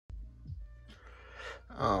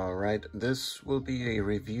All right, this will be a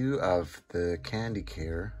review of the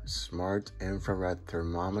CandyCare Smart Infrared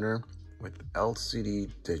Thermometer with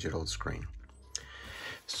LCD digital screen.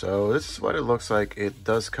 So this is what it looks like. It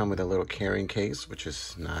does come with a little carrying case, which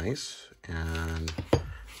is nice. And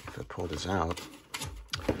if I pull this out,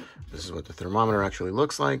 this is what the thermometer actually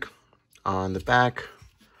looks like. On the back,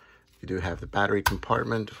 you do have the battery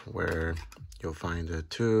compartment where you'll find the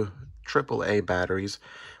two AAA batteries,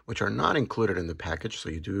 which are not included in the package, so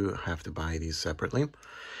you do have to buy these separately.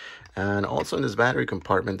 And also in this battery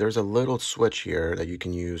compartment, there's a little switch here that you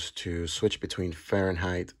can use to switch between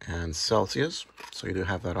Fahrenheit and Celsius. So you do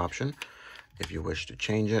have that option if you wish to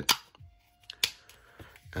change it.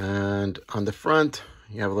 And on the front,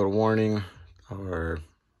 you have a little warning or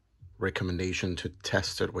recommendation to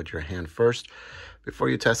test it with your hand first before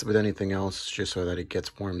you test it with anything else, just so that it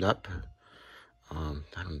gets warmed up.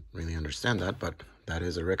 I don't really understand that, but that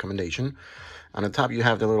is a recommendation. On the top, you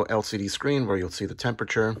have the little LCD screen where you'll see the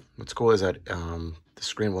temperature. What's cool is that the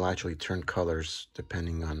screen will actually turn colors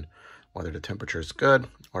depending on whether the temperature is good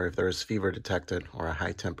or if there is fever detected or a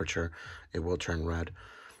high temperature, it will turn red.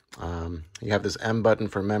 You have this M button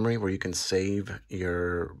for memory where you can save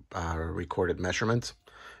your recorded measurements.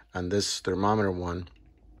 And this thermometer one,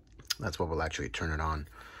 that's what will actually turn it on.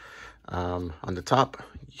 On the top,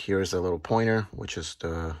 here's a little pointer, which is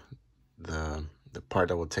the part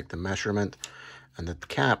that will take the measurement. And the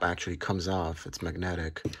cap actually comes off. It's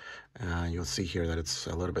magnetic. You'll see here that it's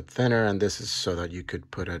a little bit thinner. And this is so that you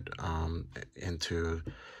could put it into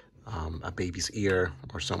a baby's ear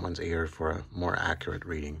or someone's ear for a more accurate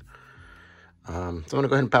reading. So I'm going to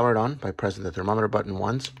go ahead and power it on by pressing the thermometer button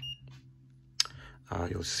once.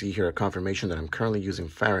 You'll see here a confirmation that I'm currently using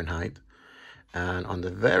Fahrenheit. And on the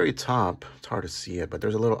very top, it's hard to see it, but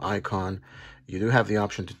there's a little icon. You do have the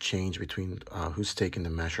option to change between who's taking the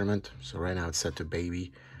measurement. So right now it's set to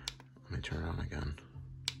baby. Let me turn it on again.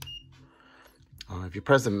 If you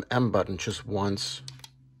press the M button just once,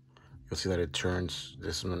 you'll see that it turns.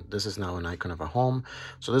 This is now an icon of a home.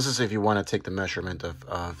 So this is if you want to take the measurement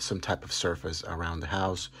of some type of surface around the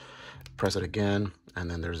house. Press it again, and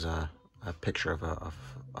then there's a picture of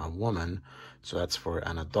a woman. So that's for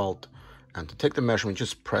an adult. And to take the measurement,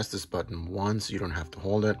 just press this button once. You don't have to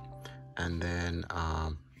hold it. And then,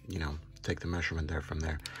 take the measurement there from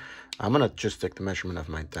there. I'm going to just take the measurement of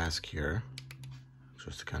my desk here,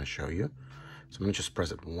 just to kind of show you. So I'm going to just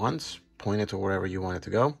press it once, point it to wherever you want it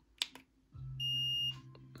to go.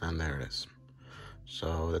 And there it is.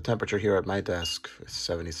 So the temperature here at my desk is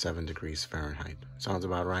 77 degrees Fahrenheit. Sounds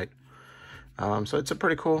about right. So it's a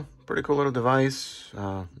pretty cool little device.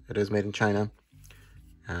 It is made in China.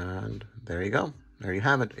 And there you go. There you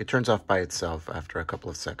have it. It turns off by itself after a couple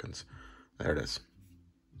of seconds. There it is.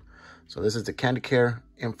 So this is the CandyCare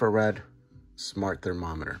Infrared Smart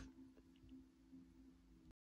Thermometer.